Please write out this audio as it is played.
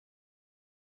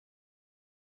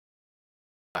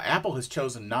Apple has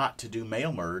chosen not to do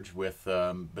mail merge with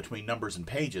between numbers and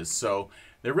pages, so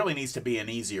there really needs to be an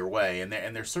easier way, and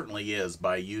there certainly is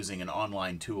by using an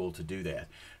online tool to do that.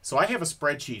 So I have a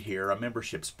spreadsheet here, a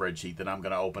membership spreadsheet that I'm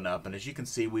going to open up, and as you can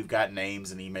see, we've got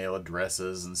names and email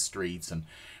addresses and streets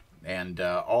and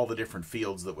all the different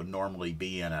fields that would normally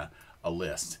be in a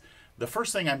list. The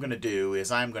first thing I'm going to do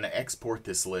is I'm going to export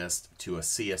this list to a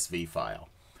CSV file,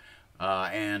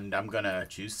 and I'm going to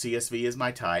choose CSV as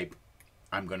my type.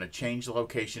 I'm going to change the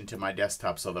location to my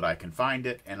desktop so that I can find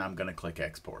it, and I'm going to click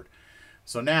export.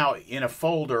 So now in a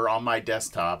folder on my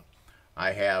desktop,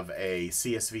 I have a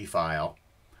CSV file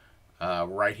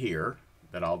right here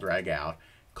that I'll drag out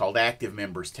called Active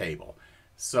Members Table.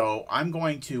 So I'm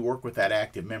going to work with that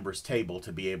Active Members Table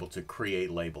to be able to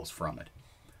create labels from it.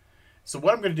 So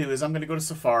what I'm going to do is I'm going to go to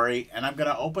Safari, and I'm going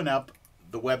to open up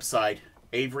the website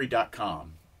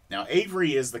Avery.com. Now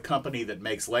Avery is the company that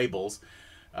makes labels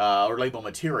or label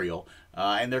material,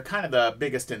 and they're kind of the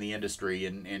biggest in the industry,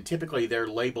 and typically their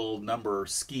label number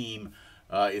scheme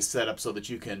is set up so that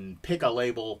you can pick a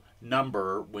label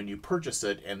number when you purchase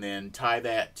it and then tie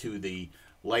that to the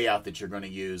layout that you're going to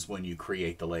use when you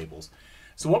create the labels.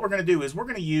 So what we're going to do is we're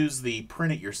going to use the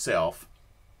print it yourself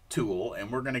tool, and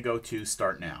we're going to go to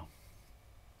Start Now.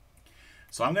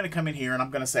 So I'm going to come in here and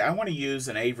I'm going to say I want to use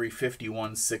an Avery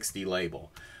 5160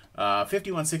 label.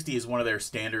 5160 is one of their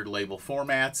standard label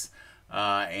formats,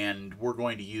 and we're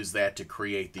going to use that to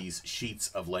create these sheets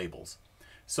of labels.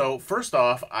 So first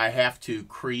off, I have to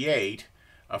create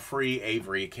a free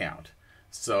Avery account.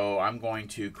 So I'm going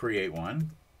to create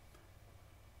one.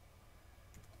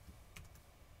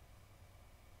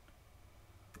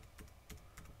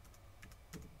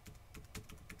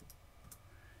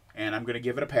 And I'm going to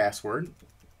give it a password.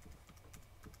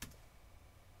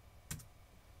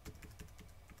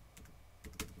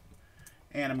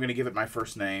 And I'm going to give it my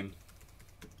first name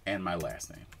and my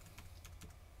last name.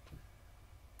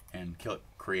 And click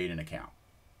Create an Account.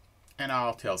 And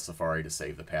I'll tell Safari to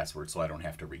save the password so I don't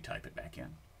have to retype it back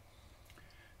in.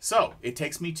 So it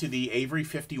takes me to the Avery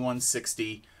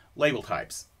 5160 label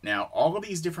types. Now all of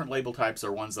these different label types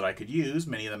are ones that I could use.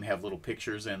 Many of them have little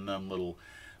pictures in them, little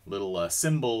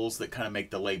symbols that kind of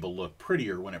make the label look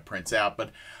prettier when it prints out,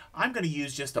 but I'm going to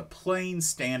use just a plain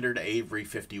standard Avery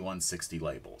 5160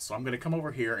 label. So I'm going to come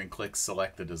over here and click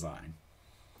Select the Design.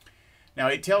 Now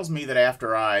it tells me that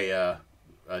after I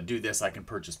do this, I can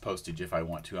purchase postage if I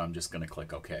want to. I'm just going to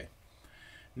click OK.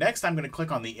 Next, I'm going to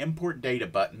click on the Import Data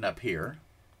button up here,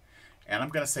 and I'm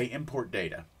going to say Import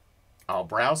Data. I'll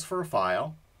browse for a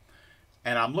file,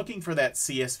 and I'm looking for that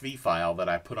CSV file that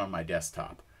I put on my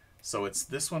desktop. So it's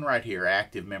this one right here,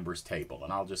 Active Members Table,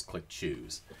 and I'll just click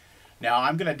Choose. Now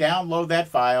I'm going to download that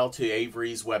file to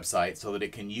Avery's website so that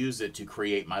it can use it to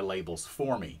create my labels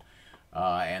for me.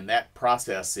 And that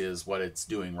process is what it's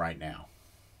doing right now.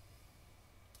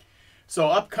 So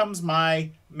up comes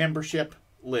my membership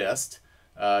list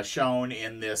shown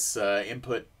in this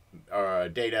Import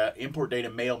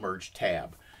Data Mail Merge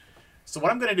tab. So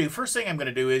what I'm going to do, first thing I'm going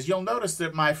to do is you'll notice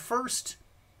that my first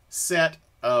set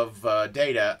of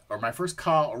data, or my first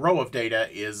row of data,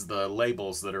 is the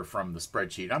labels that are from the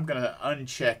spreadsheet. I'm going to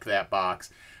uncheck that box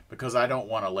because I don't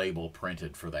want a label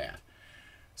printed for that.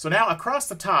 So now across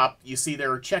the top you see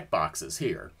there are check boxes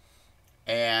here,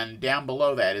 and down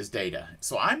below that is data.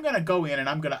 So I'm going to go in and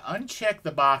I'm going to uncheck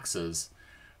the boxes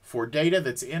for data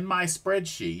that's in my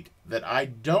spreadsheet that I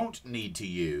don't need to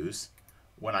use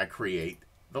when I create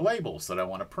the labels that I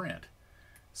want to print.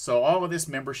 So all of this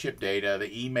membership data,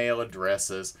 the email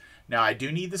addresses. Now I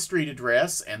do need the street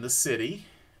address and the city.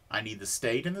 I need the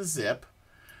state and the zip.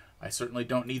 I certainly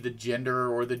don't need the gender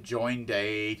or the join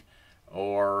date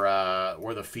or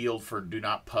the field for do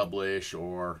not publish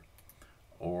or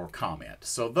comment.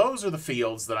 So those are the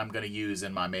fields that I'm going to use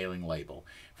in my mailing label.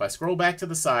 If I scroll back to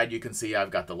the side, you can see I've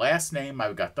got the last name,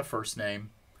 I've got the first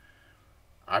name,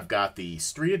 I've got the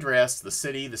street address, the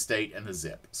city, the state, and the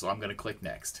zip. So I'm going to click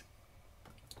Next.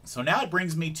 So now it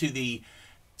brings me to the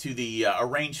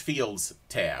Arrange Fields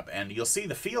tab, and you'll see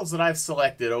the fields that I've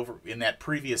selected over in that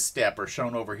previous step are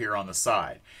shown over here on the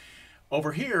side.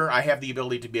 Over here I have the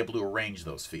ability to be able to arrange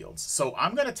those fields. So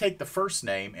I'm going to take the first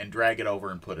name and drag it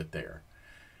over and put it there.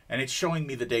 And it's showing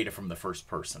me the data from the first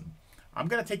person. I'm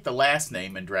going to take the last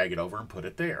name and drag it over and put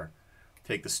it there.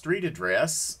 Take the street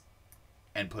address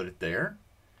and put it there.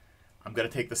 I'm going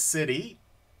to take the city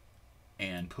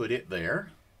and put it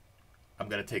there. I'm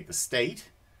going to take the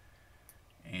state,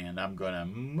 and I'm going to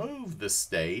move the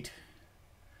state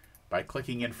by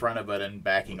clicking in front of it and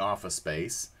backing off a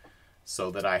space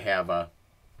so that I have a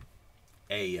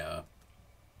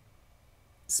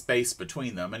space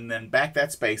between them, and then back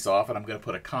that space off, and I'm going to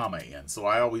put a comma in. So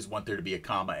I always want there to be a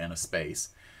comma and a space.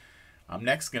 I'm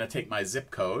next going to take my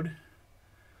zip code,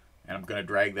 and I'm going to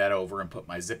drag that over and put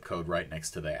my zip code right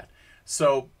next to that.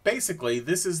 So basically,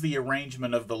 this is the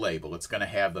arrangement of the label. It's going to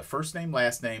have the first name,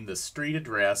 last name, the street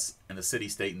address, and the city,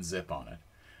 state, and zip on it.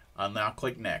 I'll now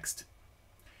click Next.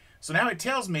 So now it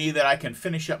tells me that I can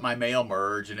finish up my mail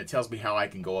merge, and it tells me how I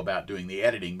can go about doing the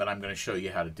editing, but I'm going to show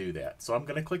you how to do that. So I'm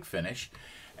going to click Finish,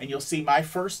 and you'll see my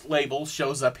first label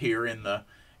shows up here in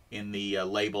the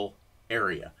label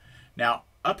area. Now,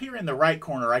 up here in the right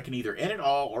corner, I can either edit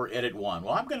all or edit one.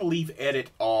 Well, I'm going to leave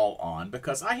edit all on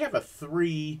because I have a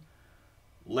 3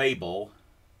 label,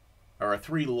 or a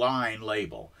 3-line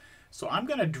label. So I'm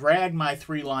going to drag my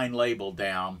 3-line label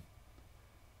down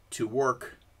to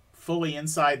work fully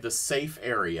inside the safe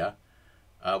area,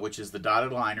 which is the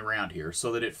dotted line around here,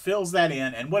 so that it fills that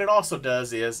in. And what it also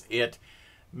does is it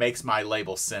makes my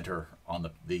label center on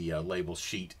the label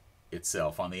sheet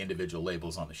itself, on the individual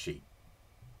labels on the sheet.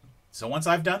 So once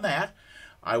I've done that,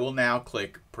 I will now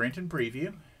click Print and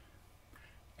Preview,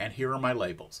 and here are my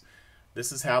labels.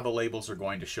 This is how the labels are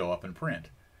going to show up in print.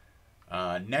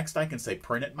 Next, I can say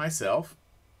Print It Myself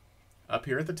up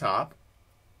here at the top.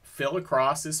 Fill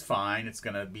across is fine. It's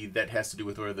going to be, that has to do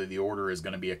with whether the order is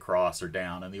going to be across or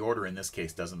down, and the order in this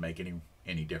case doesn't make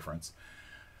any difference.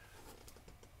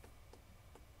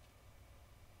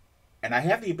 And I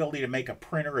have the ability to make a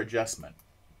printer adjustment.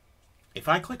 If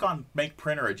I click on Make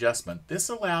Printer Adjustment, this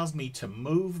allows me to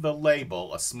move the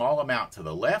label a small amount to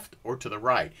the left or to the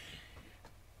right.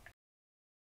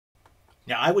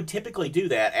 Now, I would typically do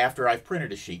that after I've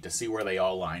printed a sheet to see where they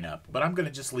all line up, but I'm going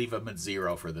to just leave them at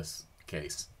 0 for this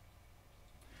case.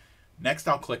 Next,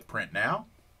 I'll click Print Now,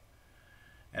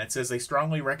 and it says they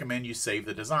strongly recommend you save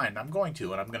the design. I'm going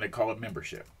to, and I'm going to call it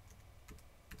Membership.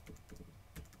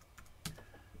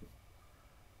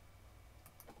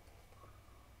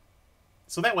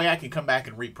 So that way I can come back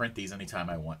and reprint these anytime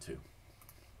I want to.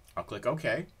 I'll click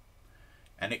OK,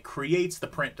 and it creates the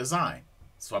print design.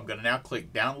 So I'm going to now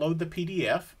click Download the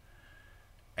PDF,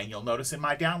 and you'll notice in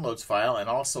my Downloads file and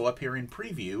also up here in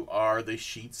Preview are the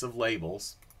sheets of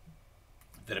labels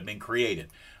that have been created.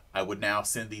 I would now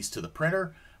send these to the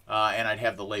printer, and I'd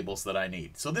have the labels that I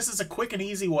need. So this is a quick and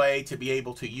easy way to be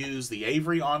able to use the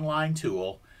Avery online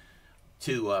tool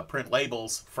to print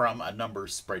labels from a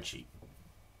numbers spreadsheet.